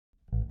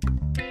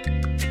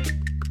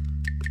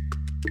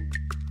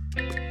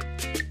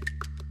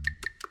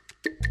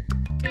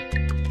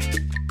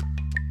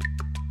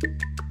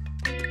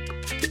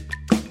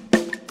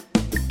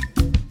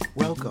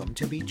Welcome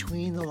to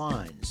Between the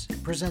Lines,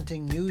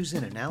 presenting news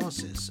and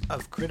analysis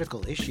of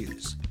critical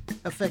issues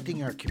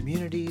affecting our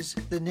communities,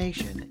 the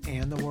nation,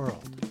 and the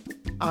world.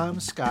 I'm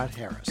Scott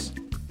Harris.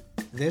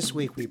 This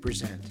week we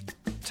present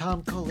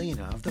Tom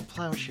Colina of the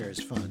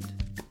Ploughshares Fund,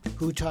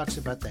 who talks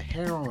about the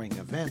harrowing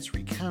events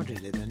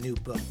recounted in the new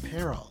book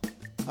Peril,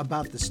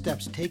 about the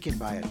steps taken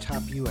by a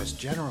top U.S.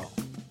 general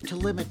to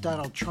limit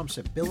Donald Trump's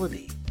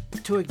ability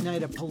to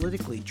ignite a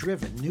politically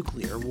driven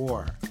nuclear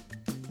war.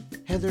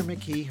 Heather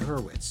McKee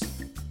Hurwitz,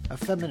 a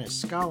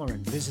feminist scholar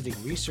and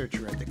visiting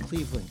researcher at the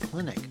Cleveland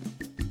Clinic,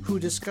 who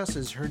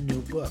discusses her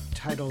new book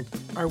titled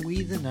Are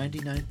We the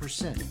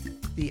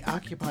 99%? The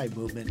Occupy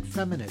Movement,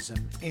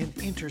 Feminism, and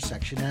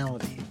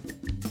Intersectionality.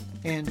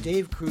 And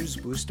Dave Cruz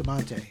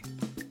Bustamante,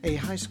 a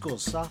high school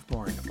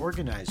sophomore and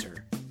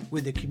organizer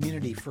with the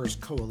Community First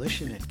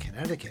Coalition in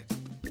Connecticut,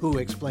 who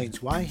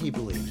explains why he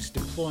believes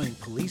deploying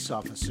police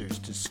officers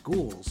to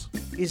schools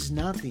is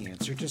not the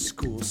answer to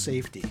school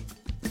safety.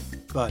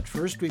 But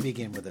first we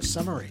begin with a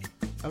summary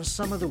of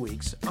some of the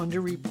week's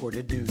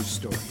underreported news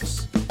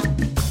stories.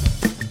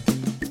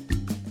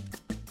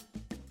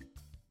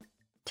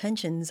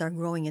 Tensions are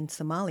growing in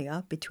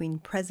Somalia between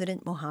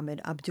President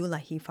Mohamed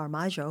Abdullahi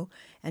Farmajo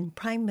and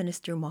Prime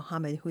Minister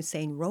Mohamed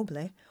Hussein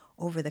Roble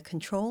over the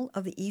control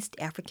of the East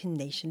African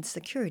nation's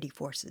security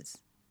forces.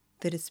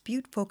 The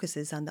dispute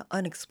focuses on the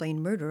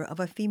unexplained murder of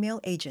a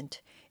female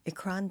agent,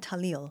 Ikran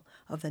Talil,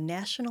 of the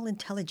National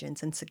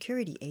Intelligence and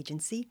Security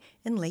Agency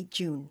in late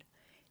June.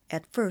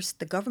 At first,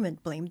 the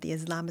government blamed the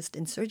Islamist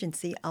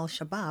insurgency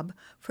Al-Shabaab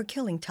for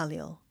killing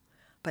Talil,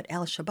 but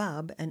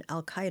Al-Shabaab, an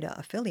al-Qaeda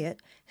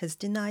affiliate, has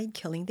denied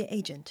killing the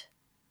agent.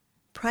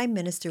 Prime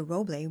Minister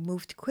Roble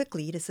moved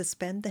quickly to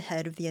suspend the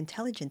head of the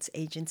intelligence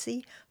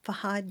agency,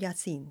 Fahad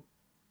Yassin.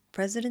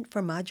 President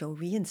Farmajo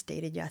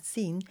reinstated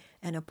Yassin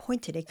and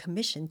appointed a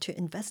commission to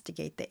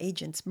investigate the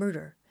agent's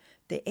murder.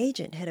 The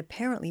agent had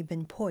apparently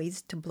been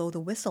poised to blow the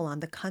whistle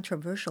on the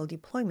controversial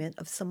deployment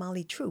of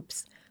Somali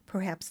troops,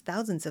 perhaps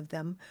thousands of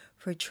them,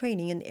 for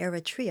training in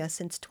Eritrea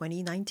since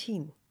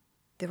 2019.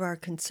 There are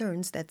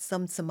concerns that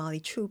some Somali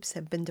troops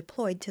have been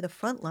deployed to the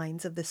front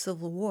lines of the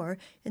civil war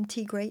in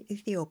Tigray,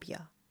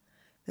 Ethiopia.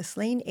 The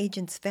slain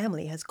agent's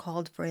family has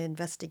called for an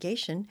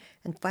investigation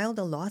and filed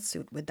a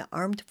lawsuit with the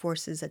Armed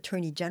Forces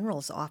Attorney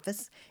General's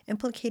office,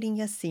 implicating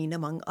Yassin,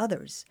 among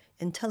others,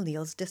 in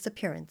Talil's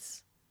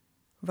disappearance.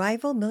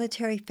 Rival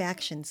military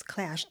factions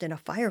clashed in a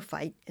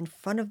firefight in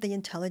front of the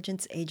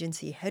intelligence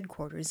agency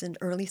headquarters in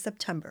early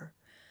September.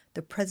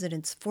 The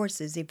president's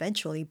forces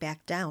eventually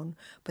backed down,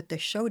 but the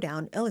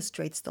showdown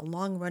illustrates the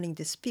long-running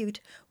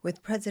dispute,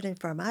 with President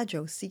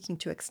Farmajo seeking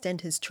to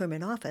extend his term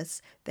in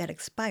office that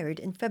expired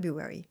in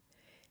February.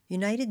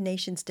 United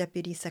Nations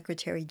Deputy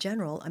Secretary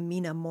General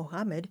Amina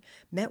Mohammed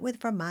met with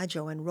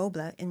Farmajo and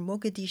Roble in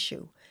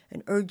Mogadishu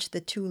and urged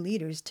the two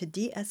leaders to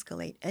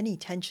de-escalate any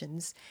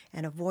tensions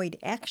and avoid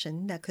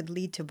action that could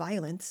lead to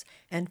violence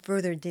and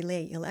further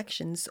delay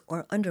elections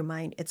or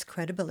undermine its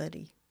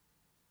credibility.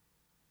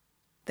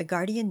 The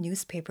Guardian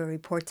newspaper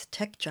reports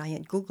tech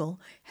giant Google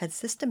had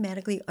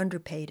systematically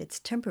underpaid its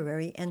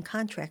temporary and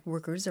contract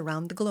workers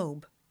around the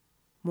globe.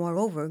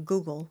 Moreover,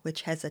 Google,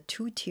 which has a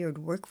two-tiered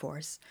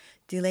workforce,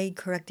 delayed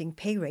correcting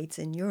pay rates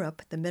in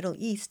Europe, the Middle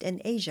East,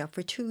 and Asia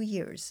for 2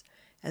 years,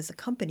 as the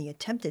company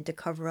attempted to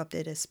cover up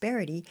the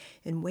disparity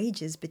in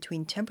wages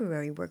between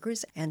temporary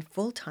workers and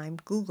full-time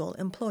Google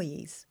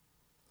employees.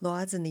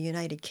 Laws in the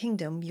United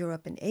Kingdom,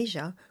 Europe, and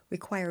Asia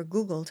require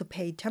Google to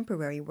pay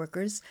temporary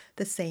workers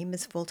the same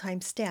as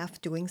full-time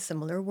staff doing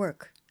similar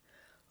work.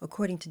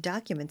 According to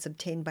documents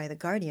obtained by The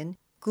Guardian,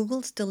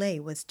 Google's delay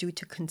was due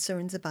to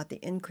concerns about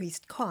the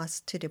increased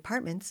costs to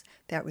departments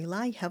that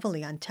rely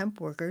heavily on temp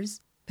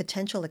workers,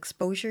 potential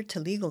exposure to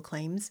legal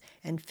claims,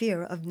 and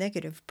fear of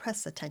negative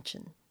press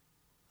attention.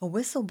 A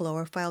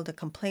whistleblower filed a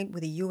complaint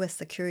with the U.S.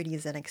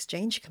 Securities and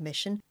Exchange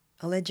Commission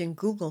alleging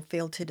Google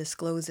failed to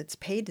disclose its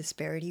pay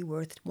disparity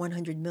worth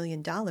 $100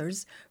 million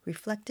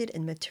reflected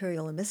in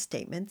material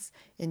misstatements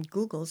in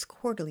Google's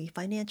quarterly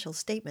financial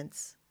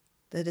statements.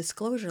 The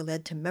disclosure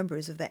led to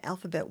members of the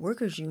Alphabet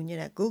Workers Union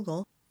at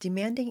Google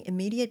demanding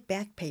immediate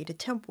back pay to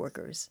temp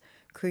workers,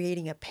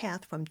 creating a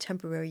path from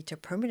temporary to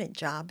permanent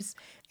jobs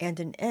and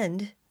an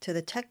end to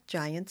the tech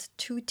giant's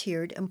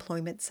two-tiered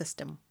employment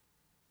system.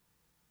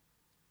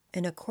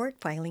 In a court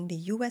filing, the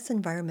U.S.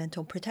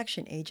 Environmental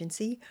Protection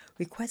Agency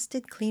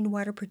requested clean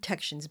water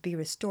protections be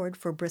restored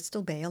for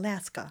Bristol Bay,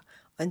 Alaska,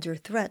 under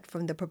threat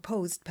from the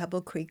proposed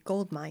Pebble Creek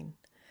gold mine.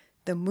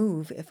 The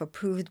move, if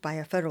approved by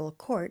a federal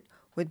court,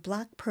 would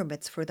block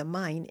permits for the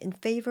mine in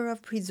favor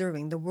of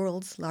preserving the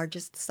world's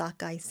largest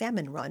sockeye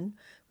salmon run,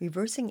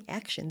 reversing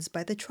actions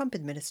by the Trump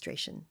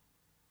administration.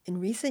 In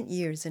recent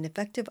years, an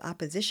effective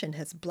opposition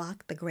has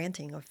blocked the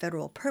granting of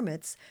federal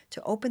permits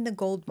to open the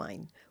gold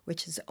mine,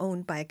 which is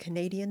owned by a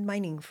Canadian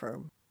mining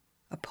firm.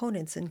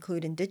 Opponents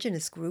include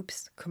indigenous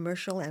groups,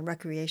 commercial and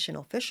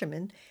recreational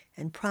fishermen,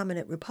 and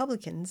prominent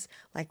Republicans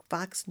like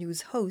Fox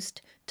News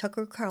host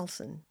Tucker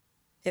Carlson.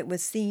 It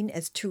was seen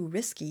as too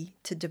risky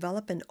to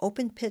develop an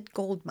open-pit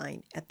gold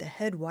mine at the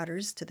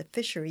headwaters to the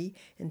fishery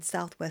in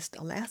southwest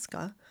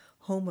Alaska,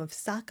 home of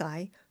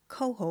sockeye,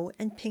 coho,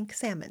 and pink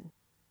salmon.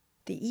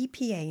 The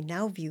EPA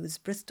now views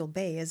Bristol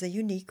Bay as a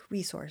unique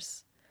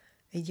resource.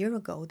 A year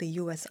ago, the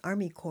U.S.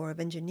 Army Corps of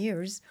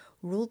Engineers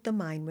ruled the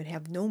mine would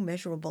have no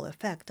measurable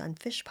effect on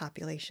fish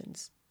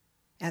populations.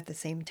 At the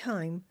same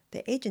time,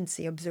 the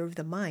agency observed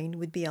the mine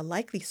would be a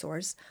likely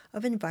source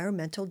of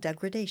environmental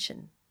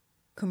degradation.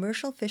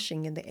 Commercial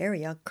fishing in the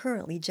area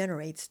currently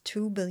generates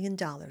 $2 billion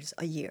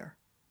a year.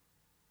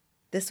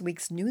 This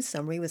week's news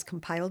summary was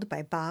compiled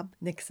by Bob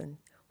Nixon.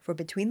 For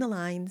Between the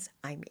Lines,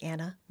 I'm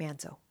Anna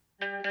Manzo.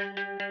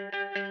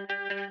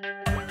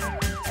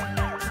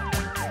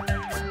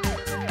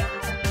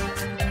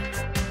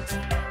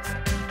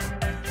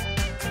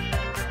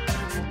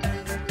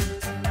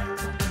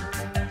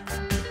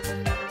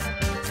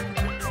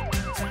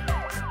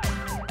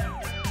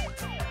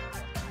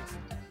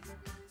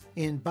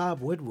 In Bob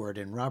Woodward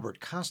and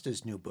Robert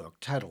Costa's new book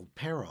titled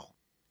Peril,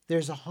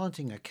 there's a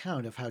haunting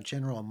account of how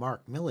General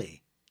Mark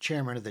Milley,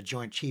 chairman of the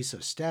Joint Chiefs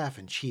of Staff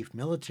and chief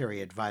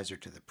military advisor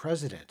to the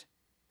president,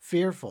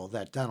 fearful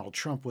that Donald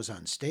Trump was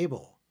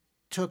unstable,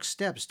 took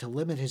steps to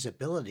limit his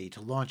ability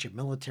to launch a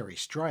military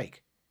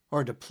strike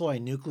or deploy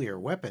nuclear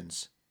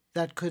weapons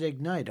that could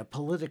ignite a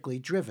politically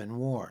driven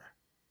war.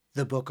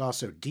 The book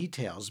also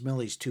details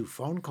Milley's 2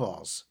 phone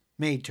calls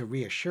made to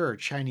reassure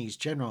Chinese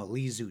General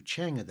Li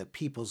Zucheng of the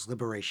People's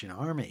Liberation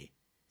Army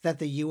that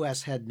the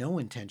U.S. had no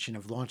intention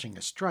of launching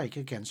a strike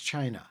against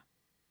China.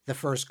 The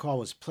first call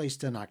was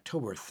placed on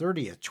October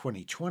 30th,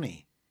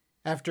 2020,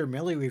 after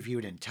Milley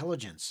reviewed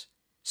intelligence,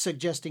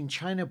 suggesting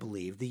China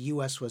believed the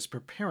U.S. was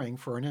preparing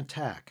for an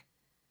attack.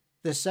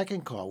 The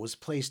second call was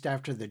placed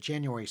after the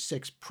January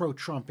 6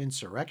 pro-Trump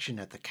insurrection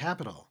at the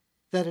Capitol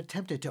that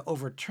attempted to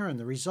overturn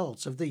the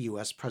results of the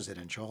U.S.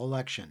 presidential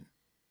election.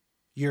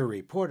 Your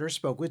reporter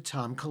spoke with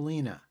Tom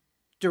Kalina,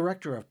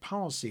 Director of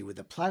Policy with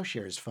the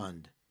Plowshares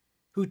Fund,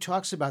 who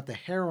talks about the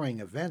harrowing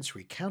events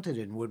recounted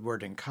in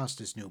Woodward and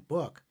Costa's new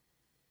book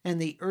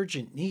and the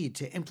urgent need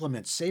to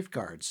implement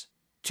safeguards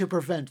to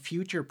prevent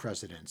future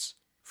presidents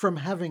from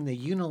having the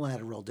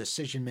unilateral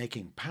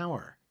decision-making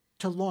power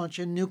to launch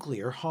a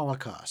nuclear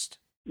holocaust.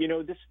 You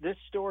know, this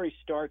story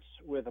starts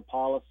with a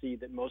policy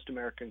that most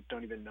Americans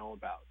don't even know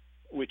about,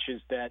 which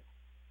is that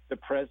the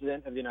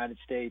President of the United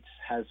States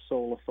has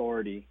sole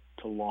authority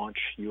to launch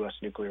U.S.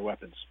 nuclear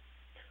weapons.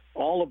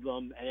 All of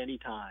them at any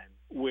time,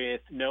 with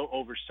no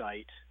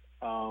oversight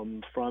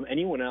from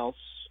anyone else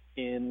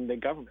in the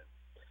government.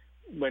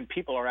 When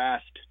people are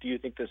asked, do you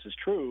think this is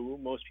true,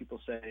 most people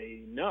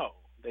say no.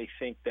 They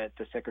think that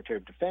the Secretary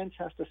of Defense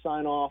has to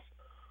sign off,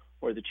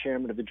 or the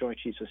Chairman of the Joint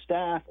Chiefs of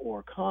Staff,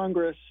 or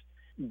Congress.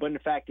 But in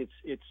fact,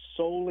 it's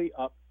solely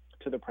up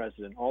to the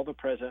President. All the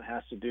President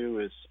has to do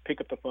is pick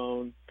up the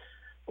phone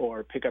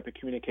or pick up a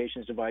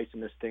communications device in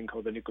this thing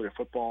called the nuclear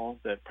football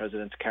that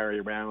presidents carry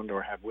around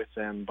or have with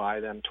them, by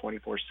them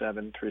 24/7,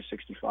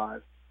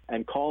 365,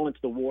 and call into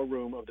the war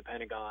room of the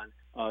Pentagon,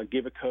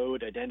 give a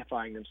code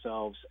identifying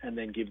themselves, and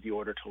then give the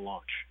order to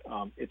launch.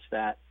 It's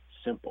that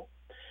simple.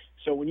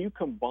 So when you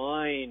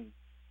combine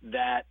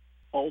that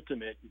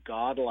ultimate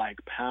godlike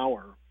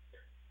power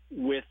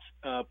with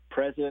a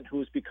president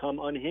who's become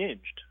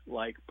unhinged,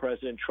 like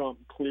President Trump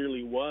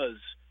clearly was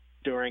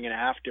during and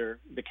after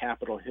the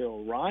Capitol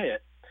Hill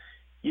riot,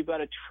 you've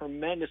got a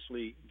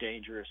tremendously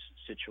dangerous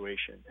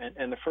situation.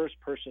 And the first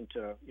person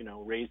to,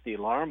 raise the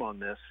alarm on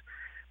this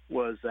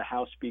was the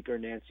House Speaker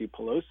Nancy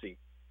Pelosi,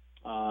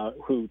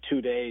 who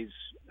 2 days,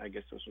 I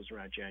guess this was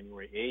around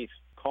January 8th,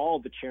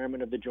 called the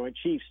chairman of the Joint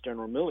Chiefs,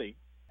 General Milley,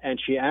 and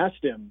she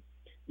asked him,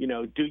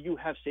 do you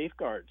have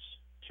safeguards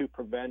to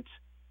prevent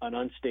an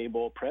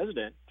unstable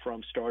president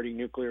from starting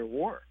nuclear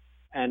war?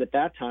 And at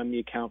that time, the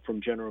account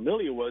from General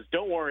Milley was,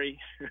 don't worry,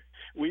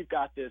 we've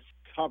got this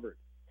covered.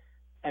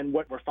 And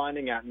what we're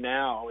finding out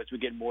now, as we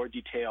get more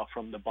detail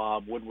from the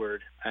Bob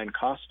Woodward and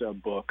Costa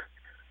book,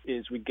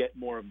 is we get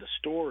more of the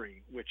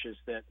story, which is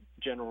that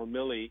General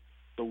Milley,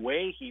 the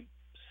way he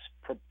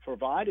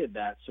provided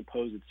that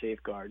supposed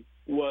safeguard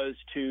was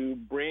to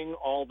bring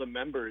all the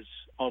members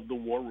of the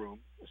war room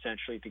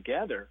essentially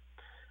together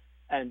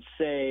and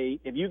say,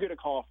 if you get a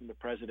call from the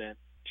president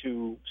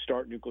to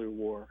start nuclear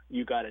war,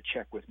 you got to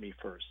check with me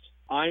first.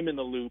 I'm in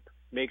the loop.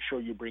 Make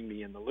sure you bring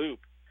me in the loop.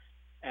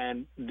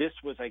 And this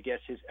was, I guess,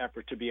 his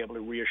effort to be able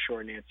to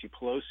reassure Nancy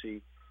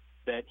Pelosi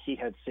that he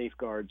had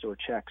safeguards or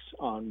checks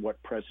on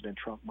what President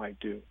Trump might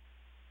do.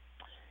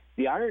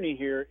 The irony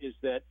here is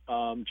that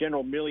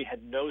General Milley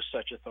had no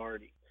such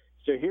authority.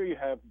 So here you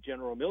have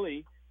General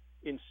Milley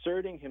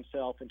inserting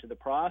himself into the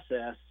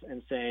process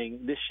and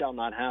saying, this shall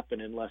not happen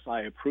unless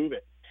I approve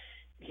it.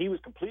 He was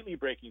completely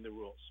breaking the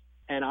rules.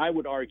 And I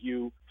would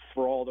argue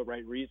for all the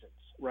right reasons,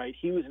 right?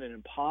 He was in an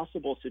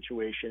impossible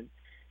situation.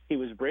 He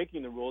was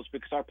breaking the rules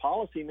because our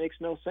policy makes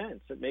no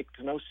sense. It makes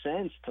no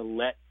sense to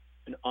let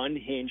an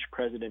unhinged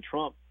President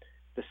Trump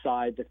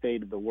decide the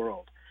fate of the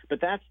world. But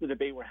that's the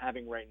debate we're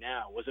having right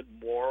now. Was it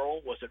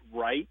moral? Was it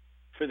right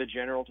for the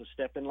general to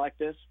step in like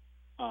this?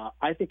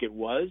 I think it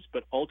was,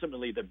 but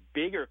ultimately the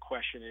bigger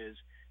question is,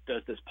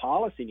 does this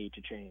policy need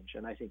to change?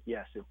 And I think,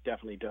 yes, it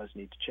definitely does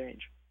need to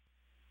change.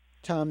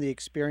 Tom, the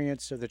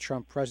experience of the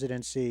Trump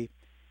presidency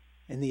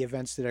and the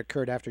events that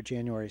occurred after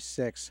January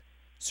 6th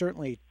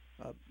certainly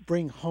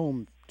bring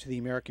home to the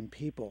American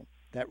people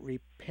that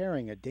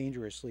repairing a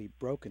dangerously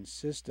broken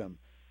system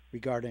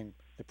regarding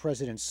the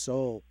president's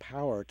sole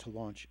power to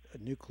launch a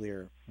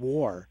nuclear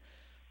war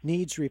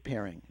needs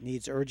repairing,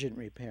 needs urgent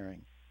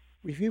repairing.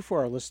 Review for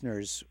our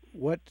listeners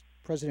what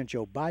President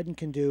Joe Biden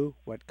can do,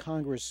 what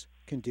Congress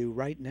can do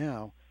right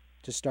now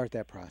to start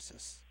that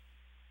process.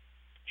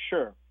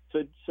 Sure.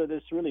 So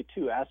there's really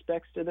two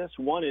aspects to this.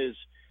 One is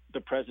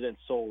the president's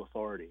sole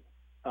authority,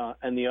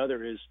 and the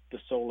other is the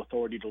sole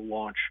authority to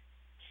launch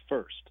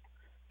first.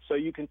 So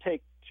you can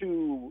take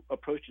two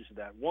approaches to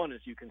that. One is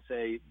you can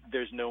say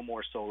there's no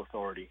more sole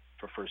authority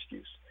for first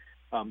use.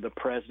 The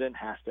president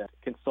has to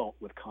consult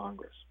with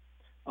Congress.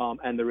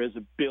 And there is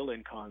a bill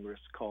in Congress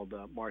called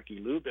the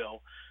Markey-Liu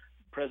bill.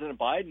 President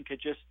Biden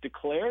could just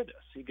declare this.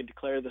 He could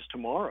declare this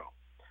tomorrow.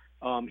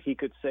 He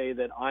could say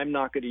that I'm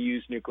not going to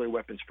use nuclear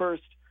weapons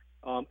first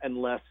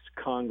unless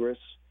Congress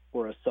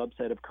or a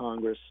subset of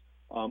Congress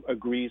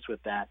agrees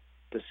with that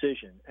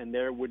decision. And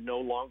there would no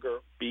longer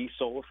be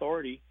sole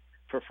authority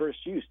for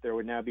first use. There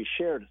would now be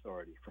shared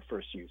authority for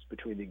first use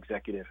between the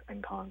executive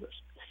and Congress.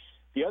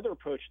 The other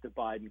approach that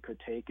Biden could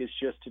take is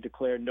just to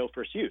declare no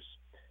first use,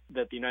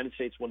 that the United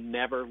States will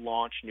never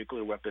launch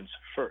nuclear weapons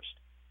first.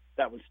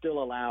 That would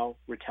still allow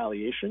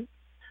retaliation,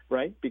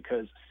 right,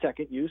 because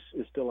second use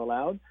is still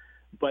allowed,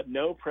 but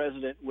no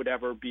president would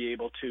ever be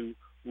able to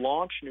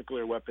launch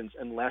nuclear weapons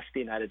unless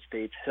the United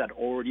States had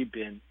already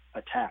been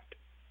attacked.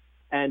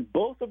 And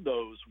both of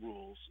those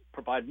rules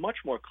provide much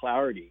more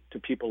clarity to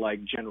people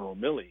like General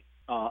Milley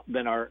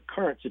than our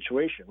current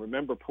situation.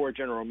 Remember, poor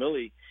General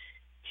Milley,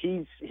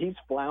 he's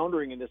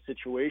floundering in this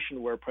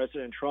situation where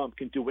President Trump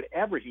can do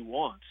whatever he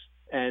wants,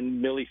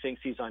 and Milley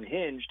thinks he's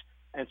unhinged,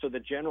 and so the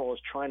general is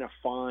trying to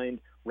find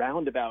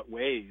roundabout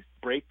ways,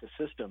 break the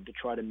system to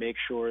try to make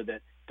sure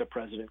that the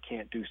president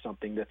can't do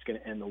something that's going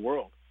to end the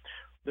world.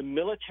 The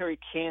military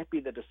can't be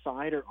the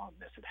decider on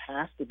this. It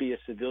has to be a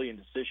civilian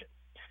decision.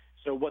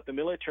 So what the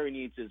military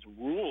needs is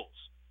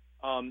rules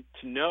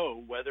to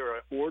know whether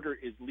an order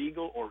is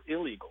legal or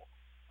illegal.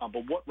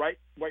 But right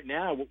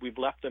now, what we've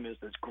left them is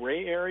this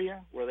gray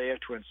area where they have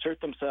to insert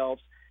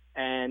themselves,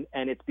 and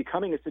it's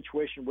becoming a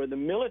situation where the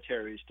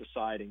military is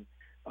deciding,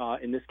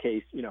 in this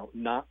case,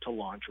 not to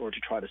launch or to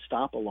try to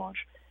stop a launch.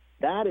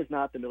 That is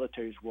not the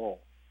military's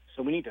role.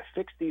 So we need to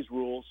fix these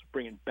rules,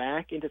 bring it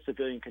back into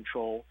civilian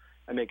control,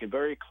 and make it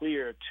very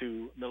clear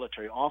to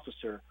military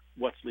officer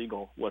what's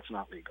legal, what's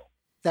not legal.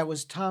 That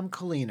was Tom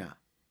Collina,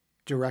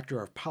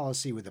 Director of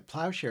Policy with the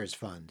Plowshares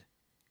Fund,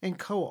 and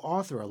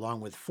co-author along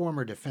with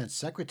former Defense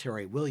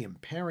Secretary William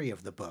Perry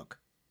of the book,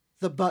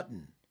 The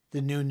Button,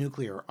 The New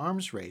Nuclear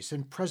Arms Race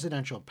and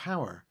Presidential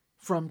Power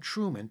from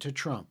Truman to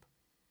Trump.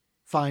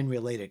 Find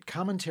related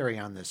commentary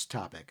on this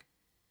topic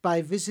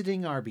by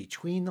visiting our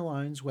Between the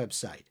Lines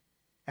website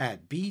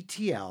at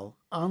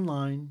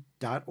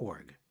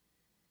btlonline.org.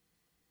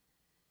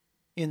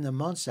 In the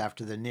months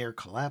after the near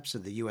collapse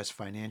of the U.S.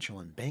 financial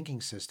and banking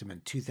system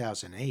in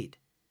 2008,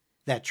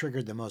 that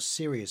triggered the most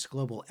serious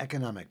global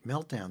economic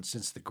meltdown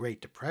since the Great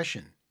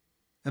Depression,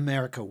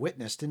 America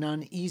witnessed an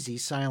uneasy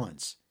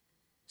silence,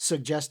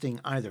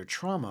 suggesting either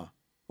trauma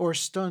or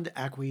stunned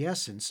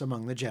acquiescence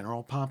among the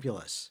general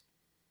populace.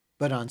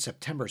 But on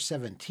September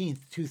 17,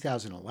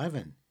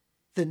 2011,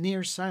 the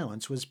near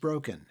silence was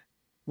broken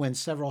when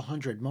several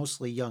hundred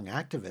mostly young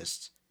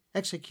activists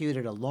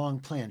executed a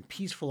long-planned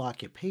peaceful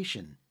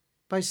occupation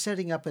by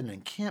setting up an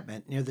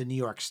encampment near the New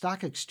York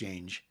Stock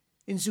Exchange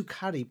in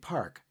Zuccotti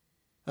Park,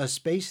 a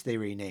space they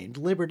renamed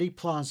Liberty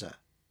Plaza.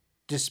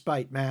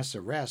 Despite mass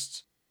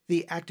arrests,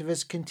 the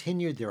activists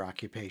continued their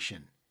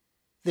occupation.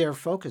 Their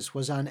focus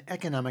was on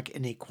economic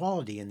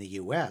inequality in the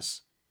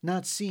U.S.,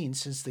 not seen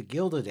since the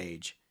Gilded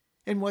Age,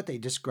 and what they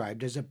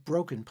described as a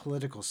broken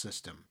political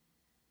system.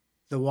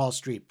 The Wall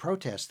Street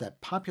protests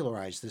that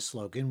popularized the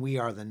slogan, "We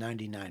are the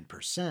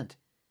 99%,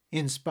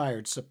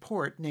 inspired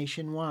support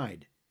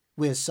nationwide,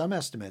 with some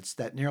estimates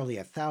that nearly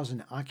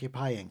 1,000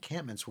 Occupy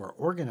encampments were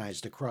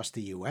organized across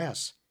the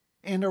U.S.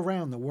 and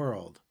around the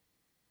world.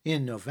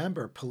 In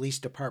November, police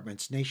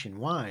departments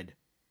nationwide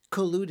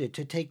colluded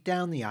to take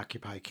down the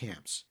Occupy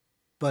camps,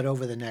 but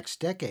over the next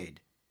decade,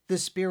 the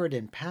spirit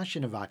and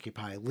passion of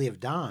Occupy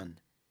lived on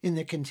in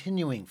the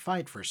continuing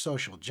fight for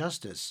social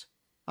justice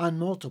on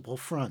multiple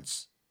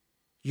fronts.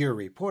 Your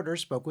reporter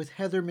spoke with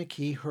Heather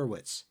McKee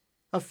Hurwitz,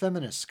 a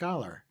feminist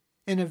scholar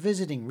and a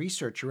visiting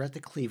researcher at the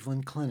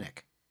Cleveland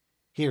Clinic.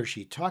 Here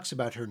she talks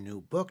about her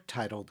new book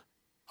titled,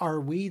 Are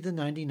We the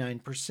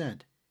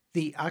 99%?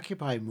 The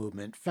Occupy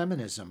Movement,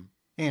 Feminism,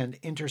 and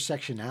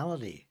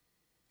Intersectionality,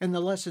 and the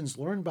lessons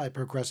learned by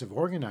progressive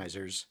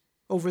organizers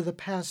over the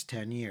past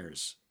 10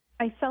 years.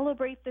 I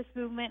celebrate this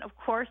movement, of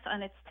course,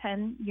 on its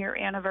 10-year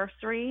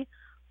anniversary,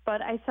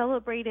 but I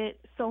celebrate it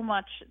so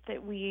much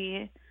that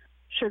we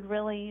should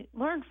really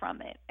learn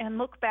from it and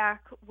look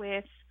back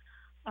with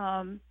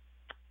a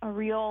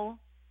real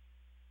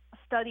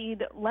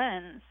studied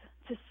lens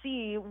to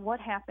see what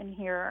happened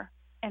here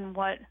and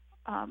what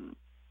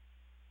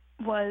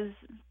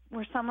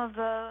were some of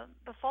the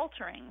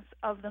falterings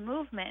of the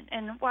movement.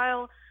 And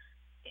while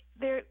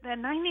the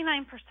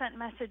 99%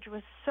 message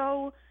was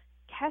so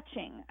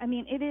catching, I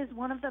mean, it is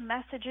one of the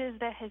messages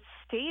that has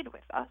stayed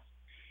with us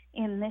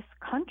in this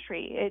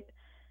country.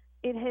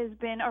 It has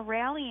been a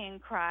rallying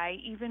cry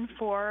even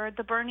for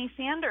the Bernie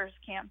Sanders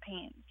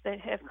campaigns that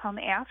have come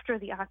after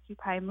the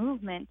Occupy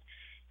movement.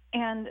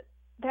 And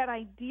that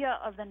idea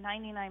of the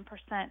 99%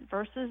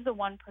 versus the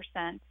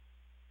 1%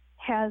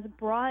 has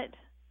brought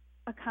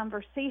a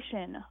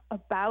conversation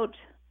about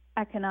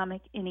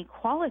economic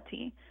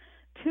inequality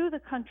to the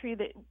country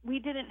that we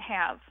didn't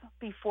have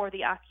before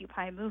the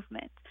Occupy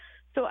movement.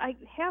 So I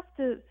have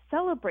to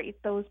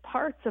celebrate those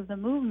parts of the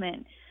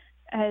movement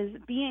as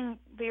being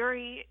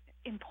very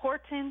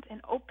important and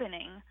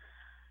opening.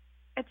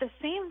 At the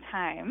same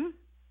time,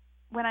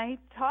 when I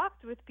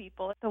talked with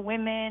people, the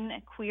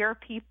women, queer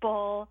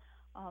people,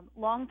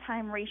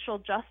 longtime racial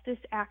justice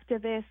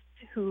activists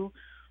who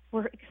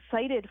were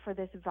excited for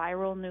this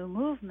viral new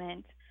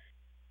movement,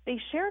 they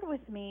shared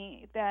with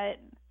me that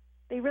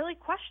they really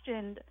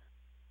questioned,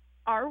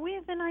 are we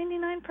the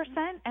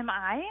 99%? Am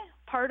I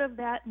part of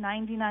that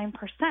 99%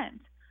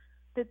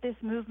 that this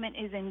movement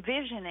is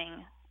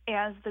envisioning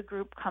as the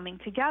group coming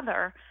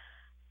together?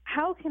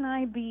 How can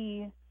I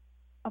be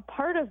a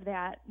part of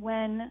that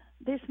when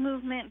this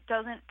movement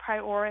doesn't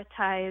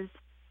prioritize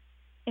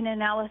an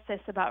analysis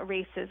about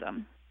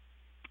racism,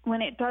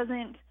 when it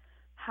doesn't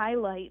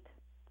highlight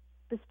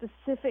the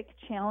specific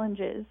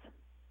challenges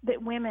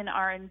that women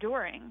are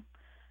enduring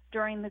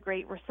during the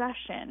Great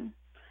Recession?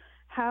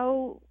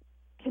 How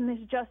can this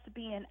just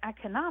be an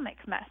economic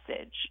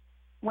message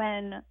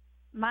when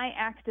my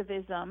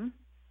activism,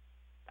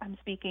 I'm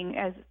speaking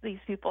as these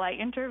people I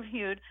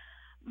interviewed,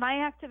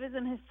 my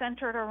activism has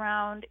centered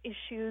around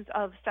issues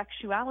of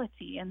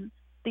sexuality and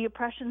the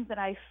oppressions that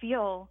I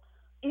feel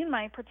in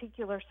my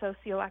particular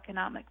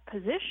socioeconomic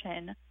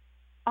position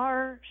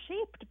are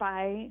shaped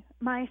by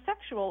my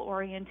sexual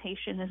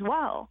orientation as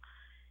well.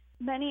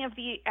 Many of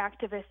the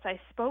activists I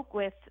spoke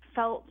with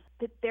felt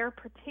that their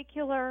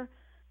particular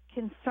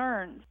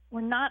concerns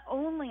were not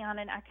only on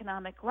an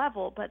economic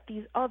level, but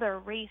these other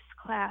race,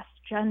 class,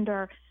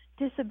 gender,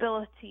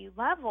 disability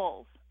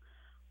levels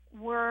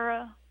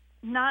were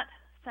not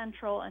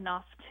central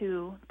enough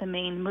to the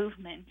main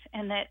movement,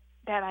 and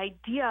that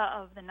idea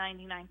of the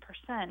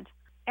 99%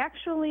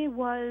 actually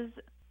was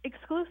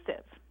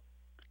exclusive.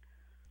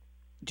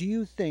 Do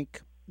you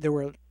think there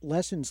were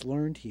lessons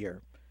learned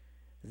here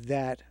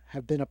that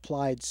have been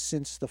applied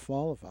since the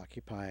fall of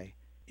Occupy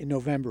in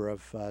November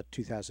of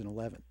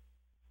 2011?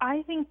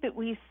 I think that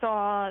we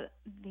saw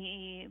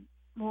the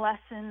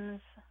lessons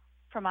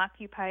from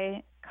Occupy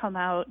come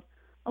out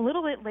a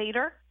little bit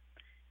later,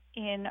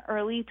 in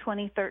early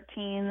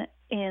 2013,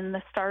 in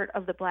the start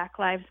of the Black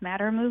Lives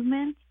Matter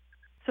movement.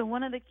 So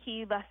one of the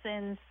key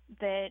lessons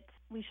that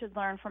we should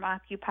learn from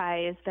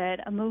Occupy is that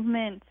a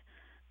movement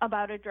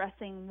about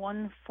addressing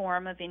one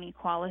form of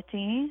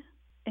inequality,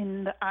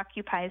 in the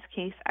Occupy's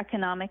case,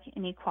 economic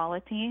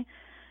inequality,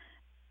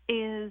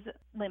 is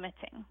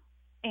limiting.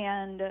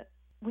 And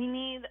we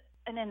need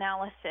an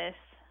analysis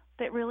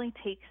that really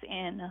takes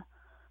in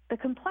the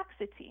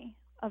complexity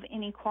of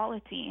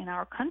inequality in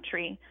our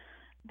country.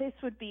 This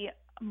would be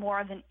more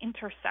of an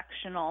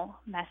intersectional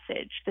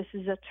message. This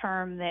is a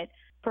term that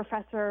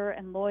professor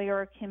and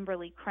lawyer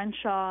Kimberly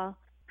Crenshaw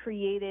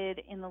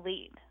created in the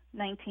late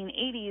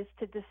 1980s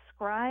to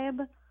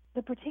describe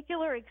the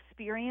particular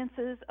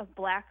experiences of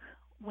Black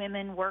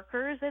women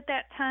workers at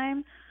that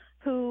time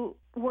who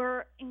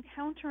were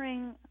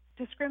encountering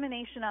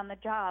discrimination on the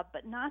job,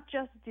 but not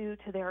just due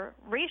to their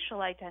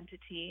racial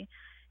identity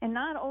and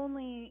not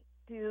only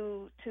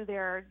due to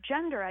their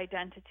gender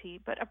identity,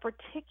 but a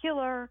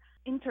particular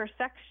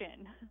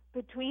intersection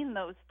between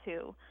those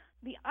two.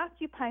 The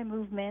Occupy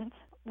movement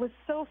was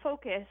so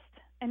focused,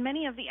 and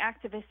many of the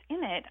activists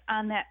in it,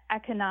 on that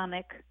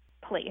economic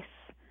place.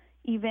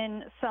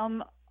 Even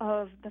some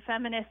of the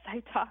feminists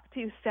I talked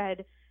to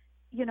said,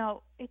 you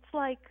know, it's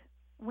like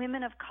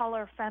women of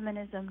color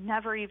feminism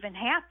never even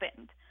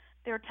happened.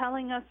 They're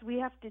telling us we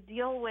have to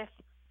deal with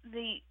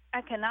the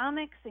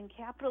economics and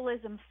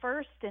capitalism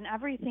first and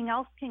everything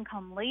else can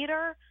come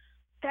later.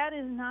 That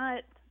is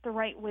not the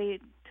right way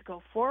to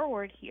go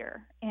forward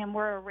here. And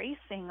we're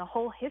erasing a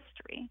whole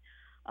history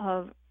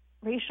of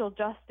racial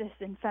justice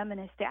and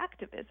feminist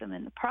activism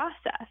in the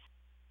process.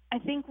 I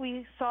think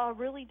we saw a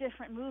really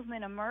different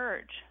movement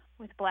emerge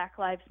with Black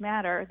Lives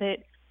Matter that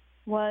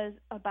was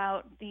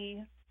about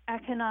the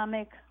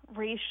economic,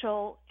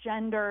 racial,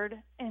 gendered,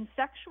 and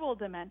sexual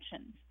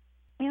dimensions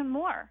and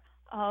more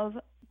of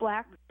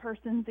Black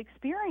persons'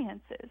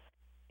 experiences.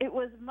 It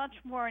was much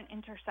more an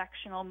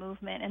intersectional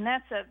movement, and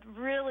that's a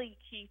really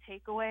key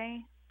takeaway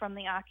from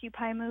the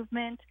Occupy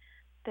movement,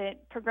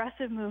 that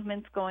progressive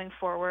movements going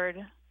forward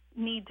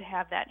need to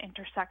have that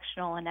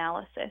intersectional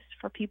analysis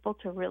for people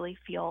to really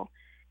feel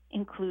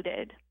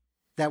included.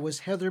 That was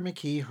Heather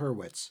McKee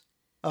Hurwitz,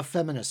 a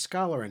feminist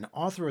scholar and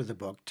author of the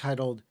book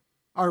titled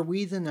Are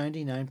We the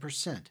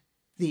 99%?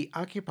 The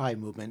Occupy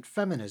Movement,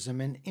 Feminism,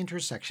 and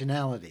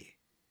Intersectionality.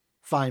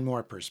 Find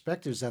more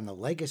perspectives on the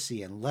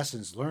legacy and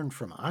lessons learned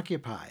from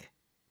Occupy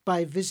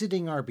by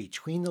visiting our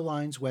Between the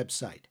Lines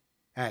website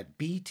at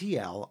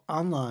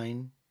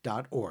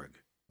btlonline.org.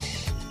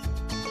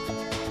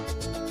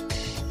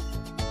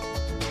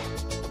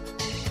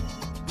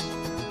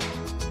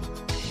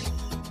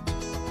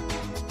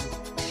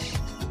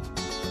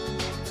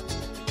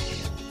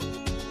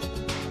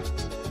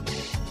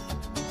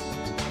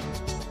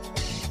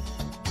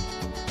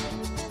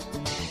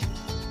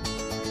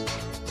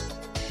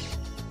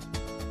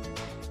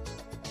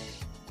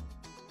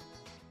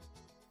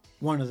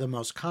 One of the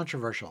most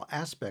controversial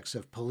aspects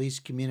of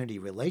police-community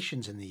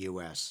relations in the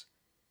U.S.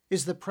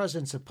 is the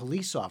presence of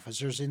police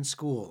officers in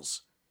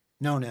schools,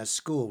 known as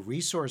School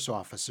Resource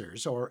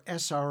Officers, or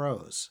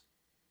SROs.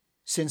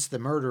 Since the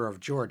murder of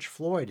George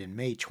Floyd in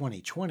May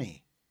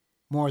 2020,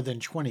 more than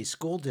 20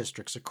 school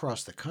districts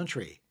across the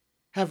country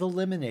have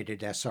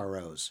eliminated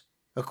SROs,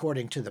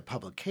 according to the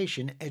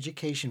publication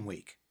Education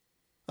Week.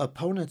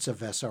 Opponents of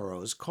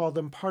SROs call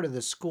them part of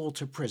the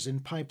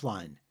school-to-prison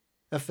pipeline,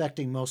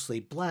 affecting mostly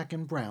Black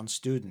and brown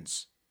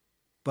students.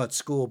 But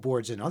school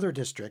boards in other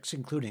districts,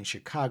 including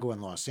Chicago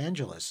and Los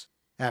Angeles,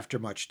 after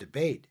much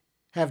debate,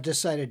 have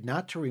decided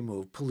not to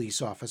remove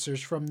police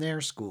officers from their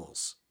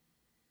schools.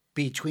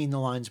 Between the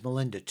Lines'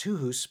 Melinda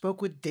Tuhus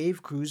spoke with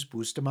Dave Cruz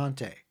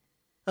Bustamante,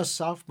 a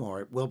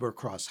sophomore at Wilbur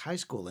Cross High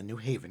School in New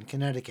Haven,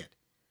 Connecticut.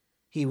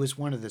 He was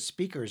one of the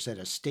speakers at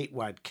a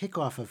statewide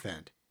kickoff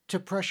event to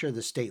pressure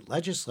the state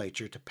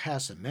legislature to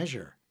pass a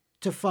measure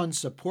to fund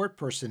support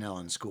personnel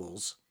in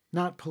schools,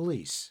 not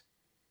police.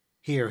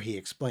 Here he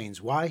explains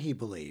why he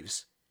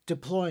believes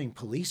deploying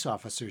police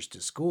officers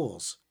to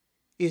schools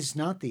is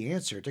not the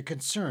answer to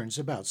concerns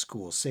about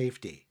school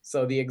safety.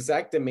 So the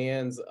exact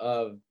demands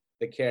of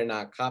the Care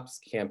Not Cops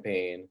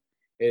campaign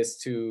is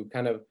to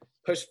kind of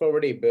push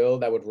forward a bill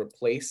that would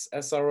replace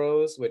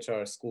SROs, which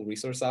are school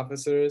resource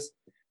officers,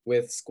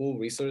 with school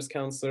resource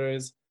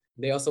counselors.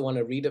 They also want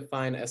to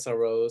redefine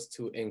SROs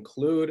to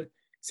include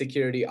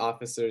security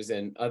officers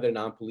and other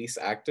non-police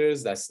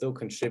actors that still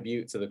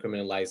contribute to the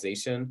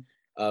criminalization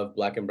of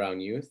Black and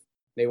brown youth.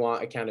 They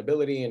want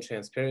accountability and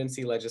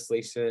transparency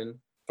legislation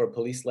for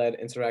police-led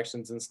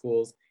interactions in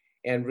schools,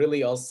 and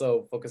really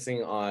also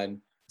focusing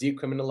on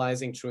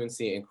decriminalizing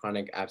truancy and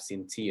chronic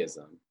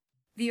absenteeism.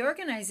 The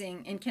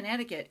organizing in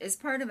Connecticut is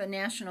part of a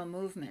national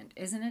movement,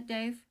 isn't it,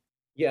 Dave?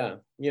 Yeah,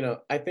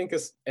 I think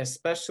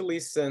especially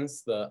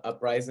since the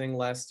uprising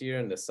last year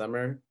in the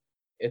summer,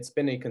 it's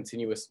been a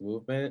continuous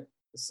movement.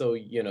 So,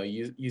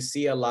 you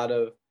see a lot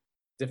of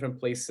different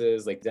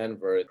places like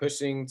Denver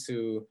pushing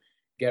to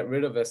get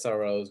rid of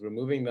SROs,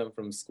 removing them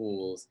from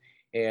schools,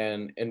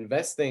 and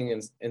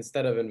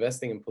instead of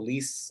investing in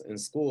police and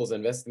schools,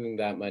 investing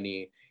that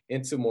money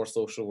into more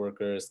social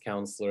workers,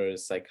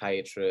 counselors,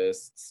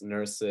 psychiatrists,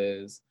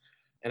 nurses.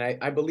 And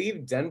I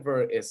believe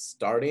Denver is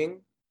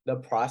starting the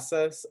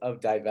process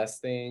of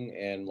divesting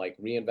and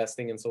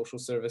reinvesting in social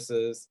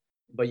services.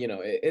 But,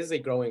 it is a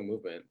growing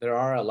movement. There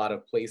are a lot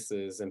of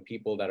places and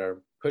people that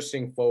are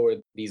pushing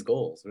forward these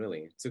goals,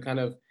 really, to kind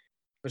of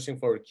pushing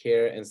forward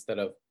care instead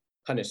of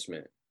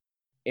punishment.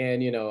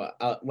 And,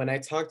 when I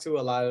talk to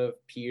a lot of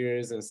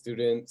peers and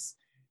students,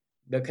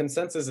 the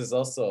consensus is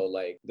also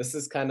this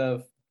is kind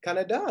of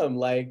dumb.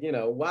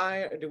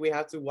 Why do we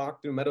have to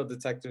walk through metal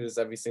detectors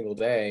every single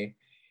day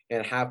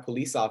and have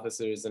police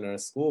officers in our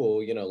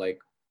school?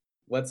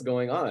 What's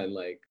going on?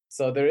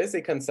 So there is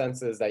a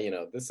consensus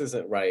that, this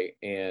isn't right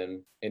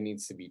and it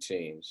needs to be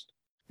changed.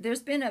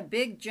 There's been a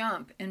big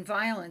jump in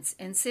violence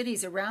in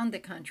cities around the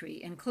country,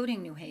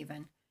 including New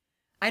Haven.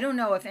 I don't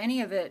know if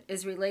any of it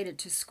is related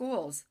to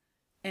schools,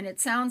 and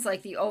it sounds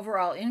like the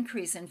overall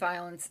increase in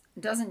violence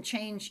doesn't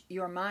change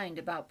your mind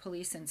about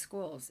police and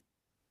schools.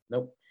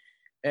 Nope.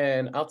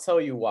 And I'll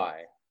tell you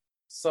why.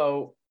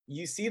 So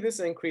you see this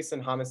increase in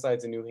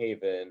homicides in New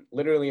Haven,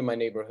 literally in my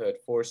neighborhood,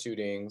 4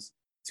 shootings,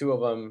 2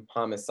 of them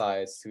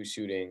homicides, 2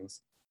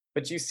 shootings.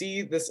 But you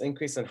see this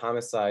increase in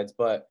homicides,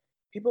 but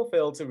people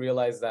fail to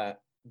realize that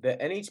the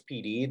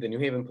NHPD, the New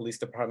Haven Police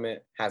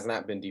Department, has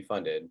not been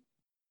defunded.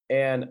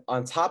 And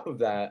on top of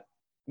that,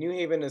 New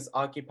Haven is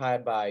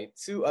occupied by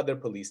 2 other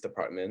police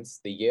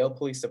departments, the Yale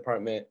Police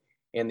Department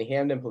and the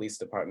Hamden Police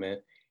Department,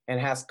 and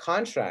has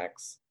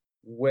contracts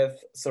with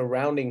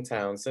surrounding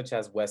towns such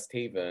as West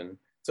Haven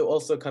to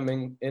also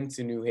coming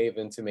into New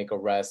Haven to make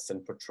arrests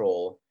and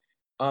patrol.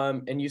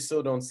 And you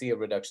still don't see a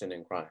reduction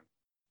in crime.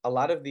 A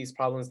lot of these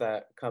problems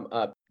that come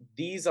up,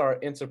 these are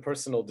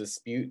interpersonal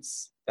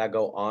disputes that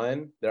go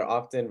on. They're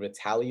often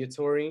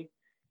retaliatory,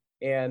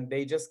 and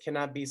they just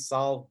cannot be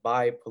solved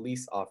by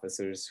police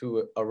officers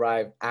who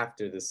arrive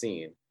after the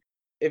scene.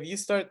 If you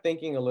start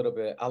thinking a little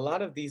bit, a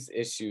lot of these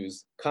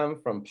issues come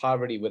from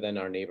poverty within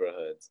our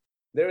neighborhoods.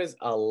 There is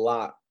a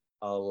lot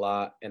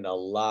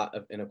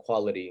of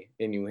inequality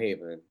in New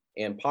Haven.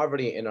 and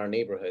poverty in our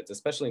neighborhoods,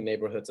 especially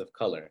neighborhoods of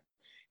color.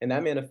 And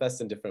that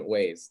manifests in different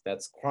ways.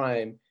 That's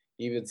crime.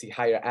 You even see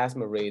higher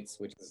asthma rates,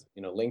 which is,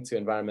 linked to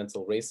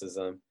environmental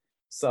racism.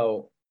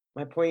 So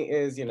my point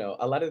is,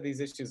 a lot of these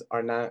issues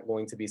are not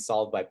going to be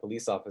solved by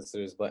police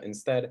officers, but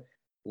instead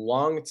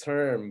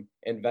long-term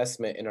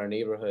investment in our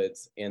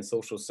neighborhoods and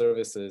social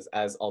services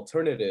as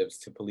alternatives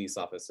to police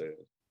officers.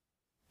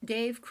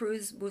 Dave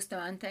Cruz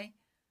Bustamante,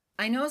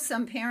 I know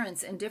some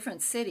parents in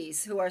different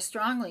cities who are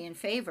strongly in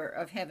favor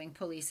of having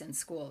police in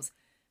schools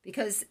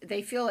because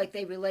they feel like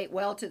they relate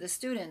well to the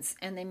students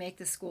and they make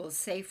the schools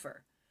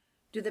safer.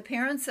 Do the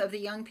parents of the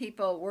young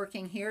people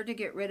working here to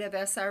get rid of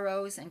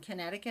SROs in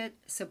Connecticut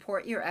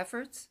support your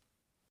efforts?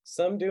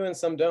 Some do and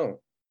some don't.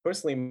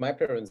 Personally, my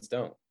parents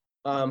don't.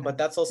 But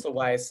that's also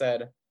why I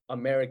said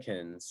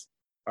Americans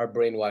are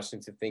brainwashed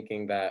into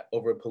thinking that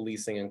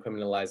over-policing and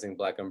criminalizing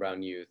Black and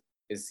brown youth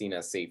is seen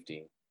as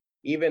safety.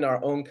 Even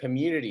our own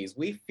communities,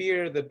 we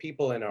fear the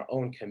people in our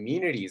own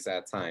communities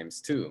at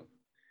times too.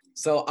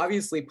 So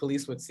obviously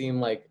police would seem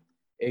like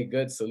a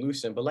good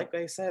solution, but like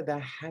I said,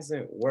 that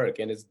hasn't worked.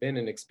 And it's been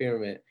an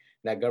experiment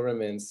that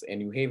governments in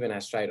New Haven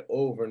has tried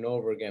over and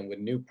over again with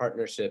new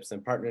partnerships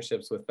and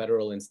partnerships with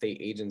federal and state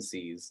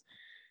agencies,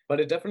 but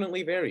it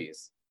definitely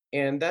varies.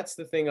 And that's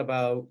the thing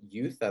about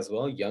youth as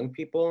well, young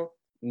people,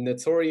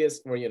 notorious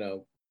for,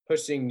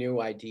 pushing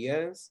new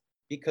ideas,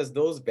 because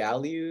those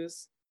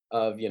values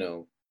of,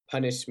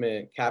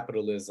 punishment,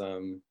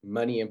 capitalism,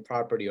 money and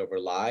property over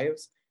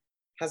lives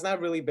has not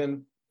really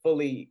been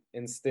fully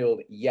instilled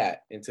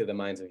yet into the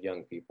minds of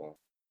young people.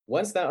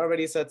 Once that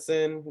already sets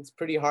in, it's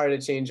pretty hard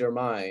to change your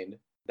mind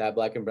that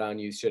Black and brown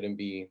youth shouldn't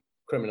be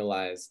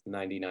criminalized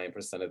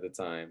 99% of the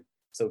time.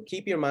 So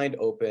keep your mind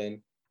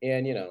open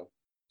and,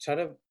 try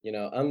to,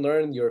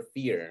 unlearn your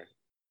fear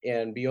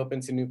and be open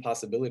to new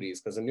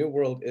possibilities, because a new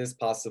world is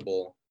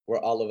possible where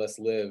all of us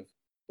live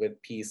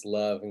with peace,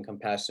 love, and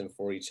compassion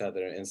for each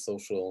other and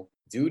social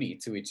duty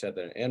to each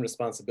other and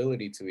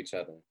responsibility to each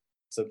other.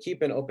 So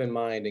keep an open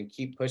mind and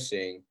keep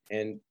pushing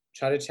and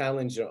try to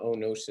challenge your own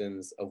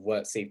notions of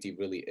what safety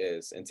really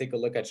is, and take a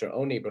look at your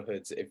own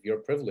neighborhoods if you're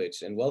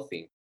privileged and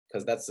wealthy,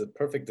 because that's a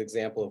perfect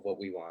example of what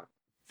we want.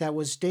 That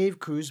was Dave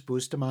Cruz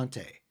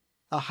Bustamante,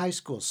 a high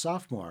school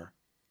sophomore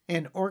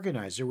and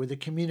organizer with the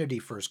Community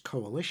First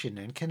Coalition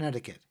in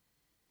Connecticut.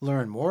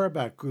 Learn more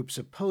about groups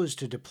opposed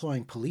to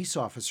deploying police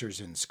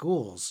officers in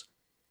schools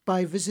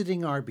by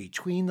visiting our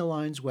Between the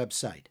Lines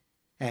website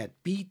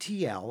at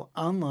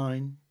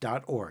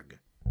btlonline.org.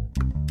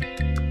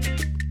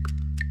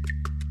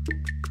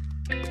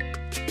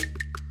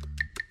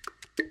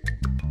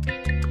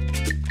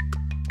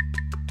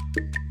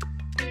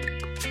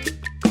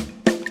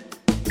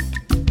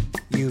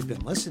 You've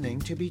been listening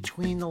to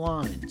Between the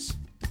Lines,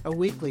 a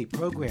weekly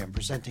program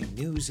presenting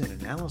news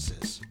and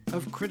analysis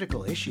of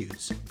critical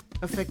issues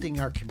affecting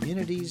our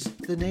communities,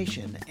 the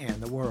nation,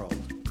 and the world.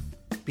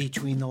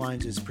 Between the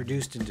Lines is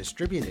produced and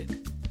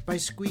distributed by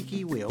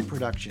Squeaky Wheel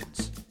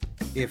Productions.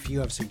 If you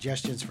have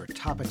suggestions for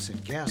topics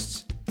and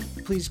guests,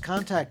 please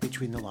contact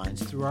Between the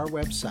Lines through our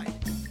website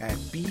at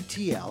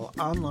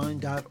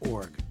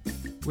btlonline.org,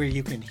 where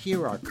you can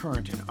hear our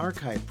current and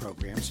archived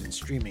programs in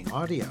streaming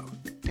audio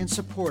and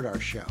support our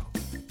show.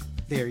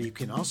 There you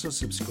can also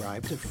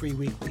subscribe to free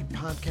weekly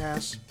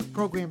podcasts,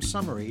 program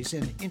summaries,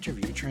 and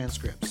interview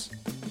transcripts.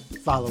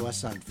 Follow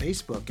us on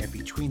Facebook at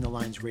Between the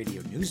Lines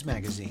Radio News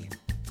Magazine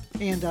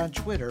and on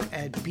Twitter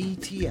at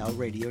BTL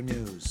Radio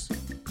News.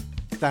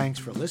 Thanks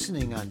for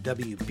listening on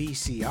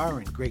WBCR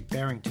in Great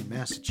Barrington,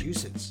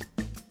 Massachusetts,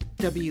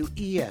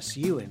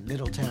 WESU in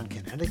Middletown,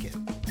 Connecticut,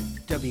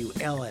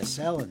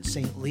 WLSL in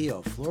St.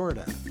 Leo,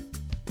 Florida,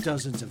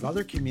 dozens of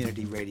other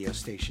community radio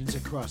stations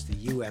across the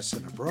U.S.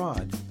 and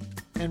abroad,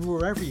 and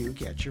wherever you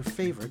get your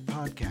favorite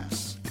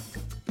podcasts.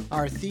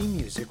 Our theme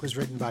music was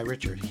written by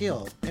Richard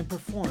Hill and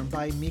performed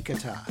by Mika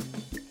Todd.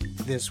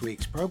 This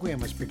week's program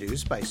was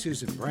produced by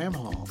Susan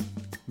Bramhall,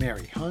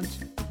 Mary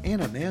Hunt,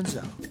 Anna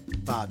Manzo,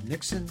 Bob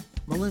Nixon,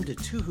 Melinda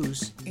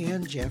Tuhus,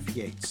 and Jeff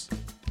Yates.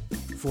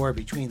 For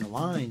Between the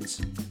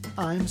Lines,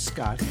 I'm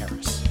Scott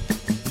Harris.